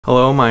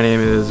Hello, my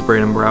name is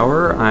Bradon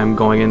Brouwer. I'm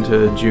going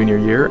into junior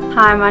year.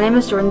 Hi, my name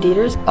is Jordyn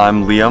Deters.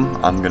 I'm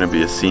Liam. I'm going to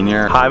be a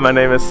senior. Hi, my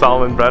name is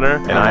Solomon Brenner,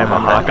 and I am a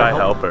Hawkeye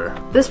Helper.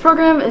 This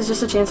program is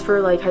just a chance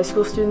for high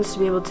school students to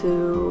be able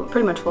to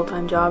pretty much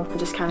full-time job. It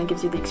just kind of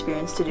gives you the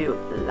experience to do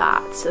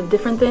lots of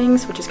different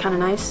things, which is kind of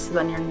nice. So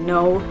then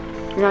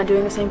you're not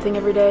doing the same thing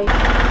every day.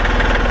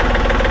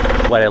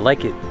 What I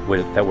like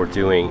that we're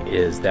doing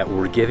is that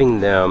we're giving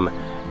them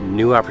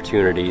new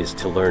opportunities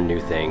to learn new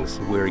things.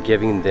 We're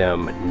giving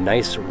them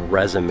nice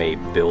resume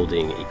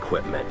building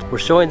equipment. We're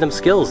showing them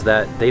skills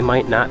that they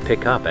might not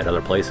pick up at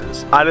other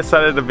places. I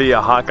decided to be a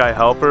Hawkeye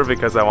Helper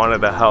because I wanted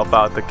to help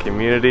out the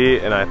community,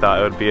 and I thought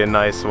it would be a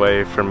nice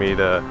way for me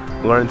to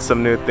learn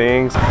some new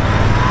things.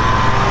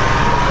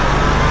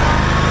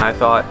 I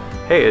thought,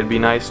 hey, it'd be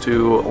nice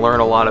to learn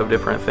a lot of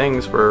different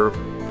things for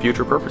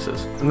future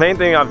purposes. The main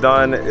thing I've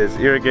done is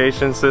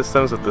irrigation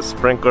systems with the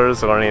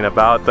sprinklers, learning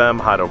about them,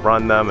 how to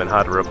run them, and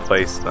how to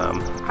replace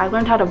them. I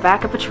learned how to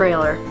back up a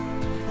trailer.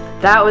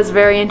 That was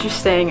very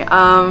interesting.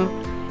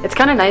 It's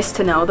kind of nice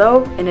to know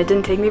though, and it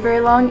didn't take me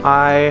very long.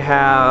 I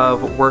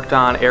have worked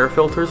on air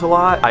filters a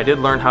lot. I did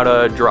learn how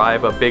to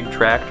drive a big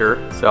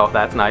tractor, so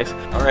that's nice.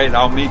 All right,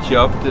 I'll meet you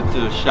up to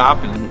the shop.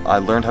 I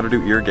learned how to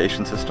do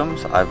irrigation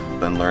systems. I've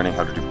been learning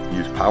how to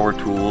use power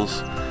tools,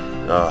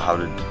 how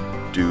to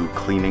do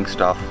cleaning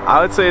stuff. I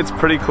would say it's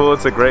pretty cool.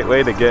 It's a great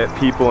way to get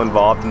people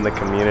involved in the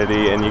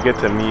community, and you get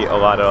to meet a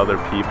lot of other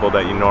people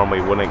that you normally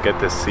wouldn't get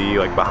to see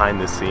behind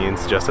the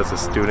scenes just as a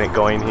student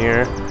going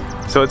here.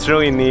 So it's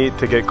really neat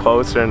to get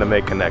closer and to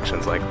make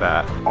connections like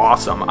that.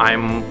 Awesome.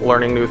 I'm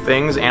learning new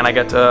things and I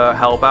get to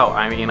help out.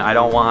 I mean, I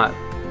don't want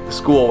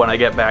school when I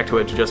get back to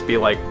it to just be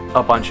like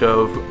a bunch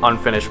of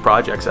unfinished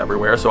projects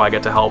everywhere, so I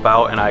get to help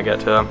out and I get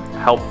to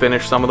help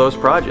finish some of those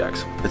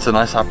projects. It's a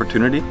nice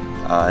opportunity.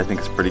 I think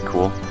it's pretty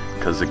cool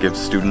because it gives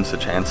students a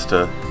chance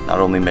to not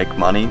only make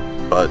money,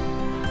 but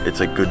it's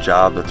a good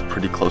job that's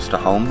pretty close to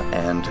home,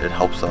 and it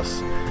helps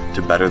us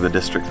to better the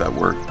district that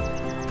we're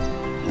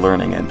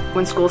learning in.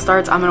 When school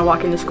starts, I'm gonna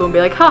walk into school and be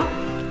like, huh,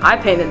 I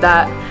painted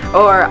that,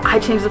 or I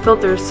changed the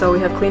filters so we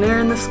have clean air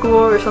in the school,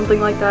 or something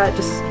like that.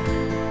 Just,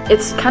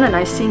 it's kind of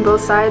nice seeing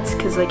both sides,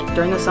 because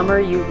during the summer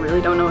you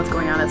really don't know what's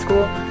going on at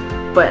school,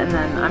 and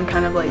then I'm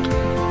kind of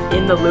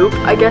in the loop,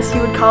 I guess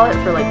you would call it,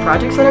 for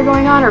projects that are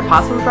going on or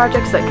possible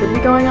projects that could be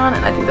going on,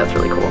 and I think that's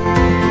really cool.